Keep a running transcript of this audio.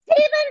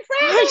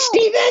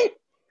Stephen.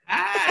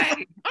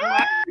 Hi. How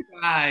are you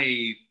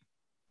guys?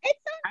 It's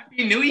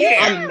Happy New Year.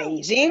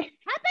 Amazing.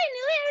 Happy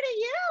New Year to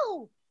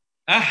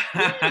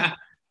you.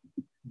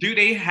 Do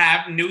they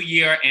have New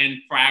Year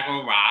in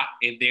Fraggle Rock?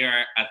 Is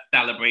there a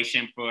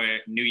celebration for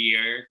New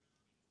Year?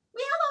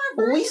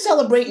 We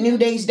celebrate New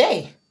Day's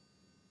Day.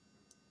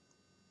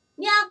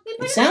 Yeah, we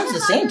pretty It sounds much the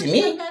have same ours to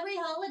me. like every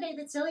holiday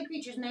that silly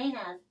creatures may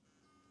have.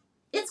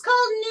 It's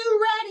called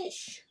New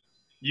Radish.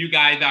 You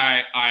guys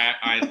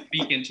are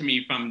speaking to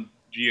me from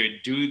your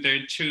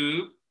Doozer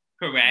tube,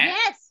 correct?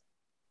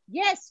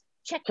 Yes.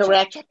 Check.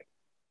 Correct. Check.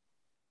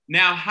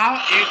 Now, how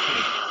is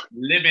it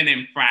living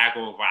in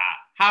Fraggle Rock?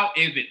 How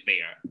is it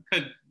there?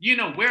 Because,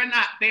 we're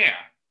not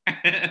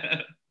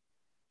there.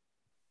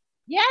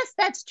 Yes,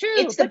 that's true.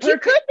 It's the but you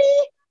perfect- could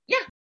be.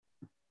 Yeah.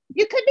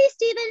 You could be,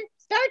 Stephen.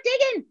 Start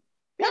digging.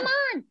 Come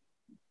on.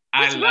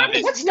 I What's love wrong it.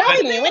 with What's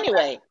stopping you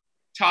anyway?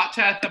 Talk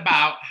to us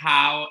about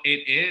how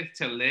it is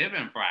to live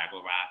in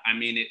Fraggle Rock. I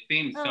mean, it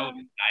seems so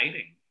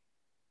exciting.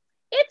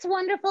 It's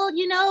wonderful.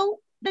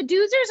 The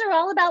Doozers are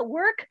all about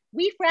work.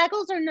 We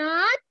Fraggles are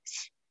not.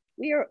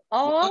 We are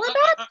all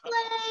about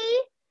play,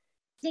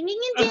 singing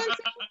and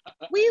dancing.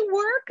 We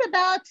work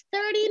about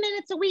 30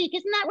 minutes a week.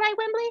 Isn't that right,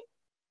 Wembley?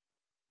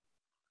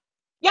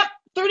 Yep,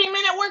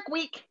 30-minute work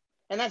week.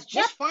 And that's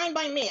just fine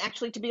by me.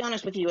 Actually, to be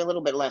honest with you, a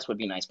little bit less would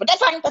be nice. But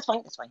that's fine.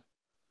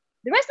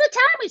 The rest of the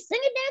time, we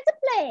sing and dance and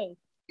play.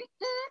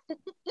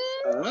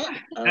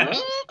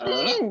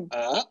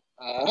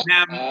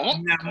 Now,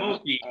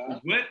 Mookie,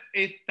 what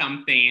is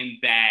something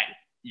that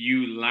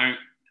you learned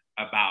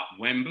about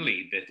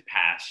Wembley this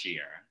past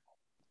year?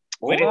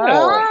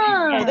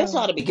 This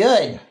ought to be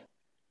good.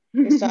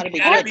 This ought to be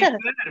That'd good. be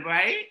good,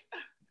 right?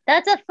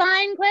 That's a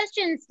fine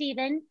question,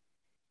 Stephen.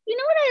 You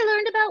know what I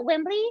learned about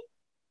Wembley?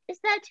 Is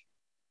that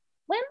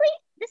Wembley,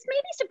 this may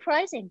be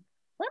surprising,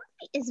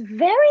 Wembley is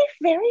very,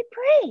 very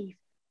brave.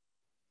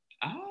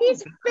 Oh,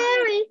 He's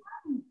very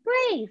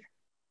brave.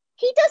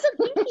 He doesn't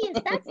think he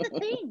is. That's the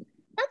thing.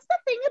 That's the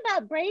thing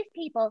about brave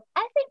people.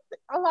 I think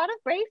a lot of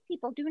brave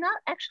people do not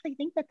actually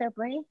think that they're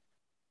brave.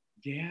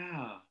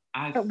 yeah.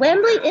 But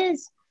Wembley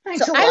is.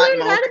 Thanks So a I lot, learned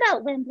Moke. that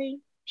about Wembley.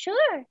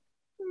 Sure.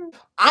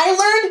 I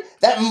learned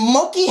that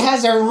Moki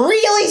has a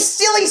really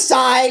silly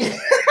side.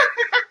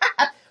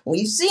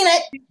 We've seen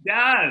it. He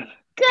does.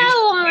 Go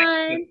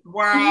on. Like to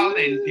swirl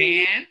and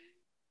dance.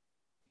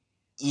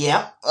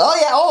 Yep.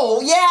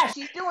 Oh yeah.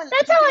 She's doing.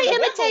 That's how I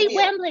imitate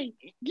Wembley.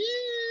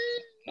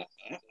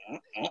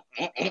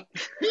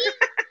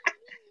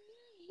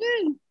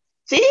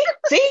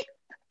 See?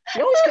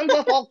 She always comes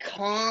off all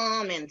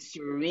calm and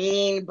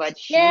serene, but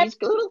she's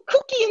a little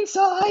kooky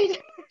inside.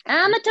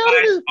 I'm a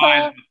total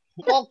loofah.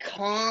 All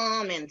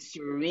calm and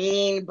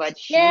serene, but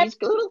she's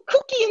a little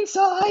kooky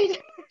inside.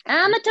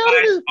 I'm a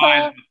total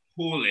loofah.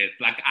 Coolest.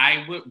 Like,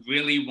 I would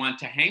really want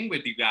to hang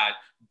with you guys.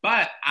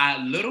 But a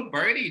little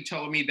birdie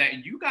told me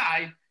that you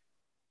guys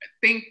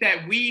think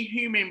that we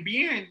human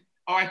beings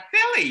are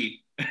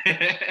silly. Oh,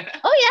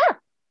 yeah.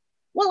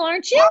 Well,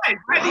 aren't you?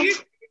 Why do you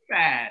think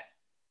that?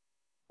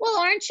 Well,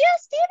 aren't you,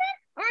 Stephen?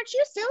 Aren't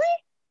you silly?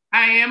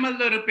 I am a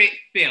little bit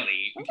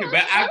silly,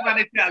 but I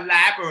wanted to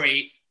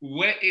elaborate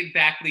what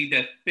exactly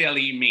does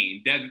silly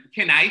mean.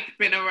 Can I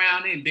spin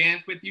around and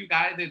dance with you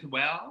guys as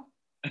well?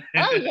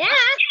 Oh, yeah.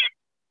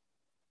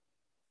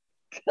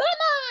 Come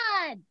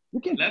on.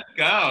 Let's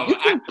go. You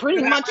can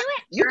pretty much.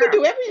 You can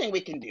do everything we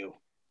can do.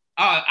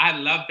 Oh, I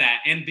love that.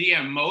 And the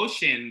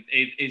emotion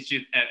is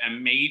just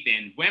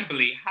amazing.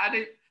 Wembley,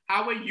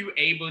 how were you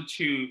able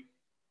to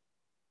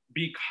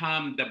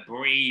become the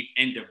brave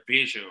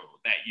individual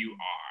that you are?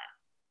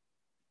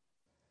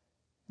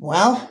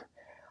 Well,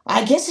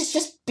 I guess it's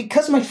just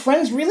because my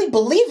friends really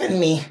believe in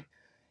me.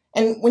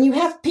 And when you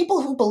have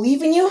people who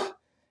believe in you,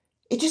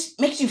 it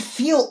just makes you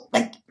feel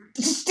like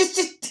just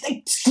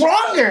like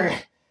stronger.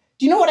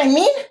 Do you know what I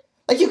mean?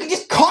 Like you can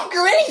just conquer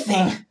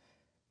anything.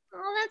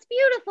 Oh, that's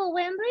beautiful,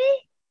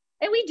 Wembley.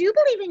 And we do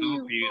believe in you.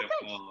 So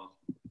beautiful.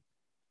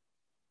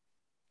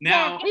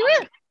 Now, we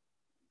will.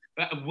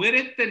 What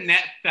is the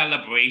next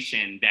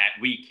celebration that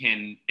we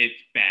can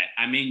expect?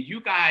 I mean,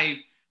 you guys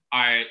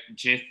are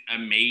just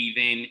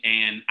amazing,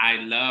 and I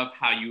love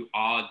how you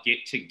all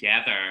get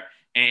together.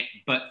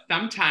 But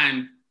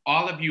sometimes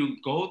all of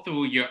you go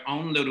through your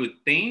own little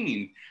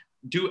things.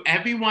 Do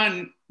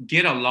everyone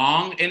get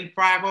along in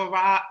Fraggle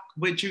Rock,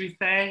 would you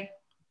say?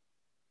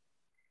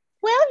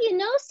 Well,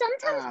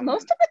 sometimes,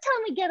 most of the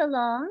time we get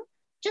along,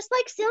 just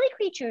like silly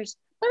creatures.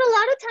 But a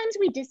lot of times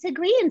we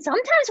disagree, and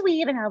sometimes we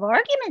even have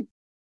arguments.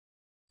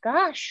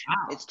 Gosh.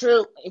 Wow. It's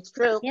true.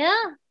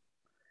 Yeah.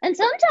 And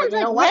sometimes,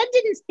 Red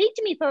didn't speak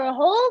to me for a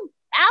whole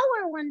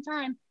hour one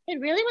time. It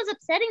really was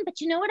upsetting, but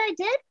you know what I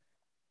did?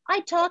 I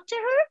talked to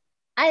her,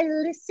 I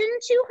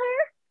listened to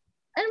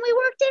her, and we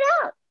worked it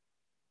out.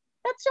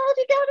 That's all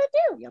you gotta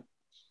do. Yep.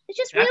 You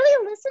just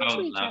really listen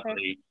to each lovely.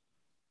 other.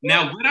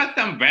 Now, what are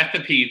some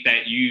recipes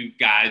that you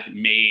guys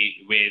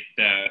made with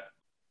the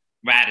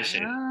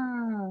radishes?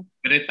 Oh.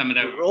 What are some of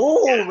the...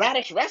 Oh,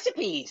 radish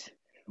recipes.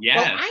 Yes.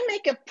 Well, I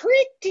make a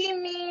pretty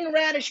mean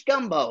radish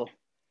gumbo.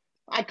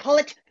 I call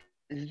it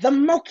the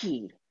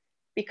Moki,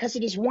 because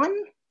it is one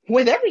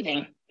with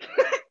everything.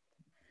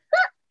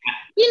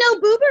 You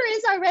know, Boober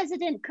is our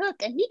resident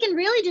cook, and he can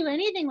really do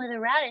anything with a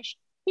radish.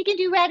 He can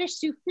do radish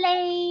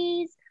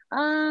souffles.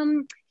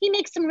 He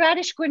makes some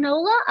radish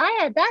granola. I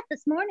had that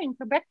this morning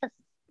for breakfast.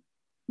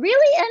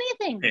 Really,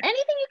 anything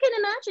you can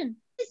imagine.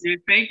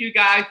 Thank you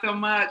guys so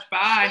much.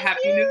 Bye.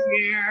 Happy New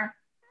Year.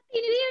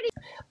 Happy New Year.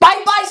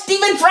 Bye-bye,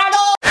 Stephen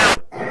Fraggle!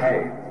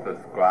 Hey,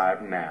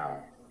 subscribe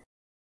now.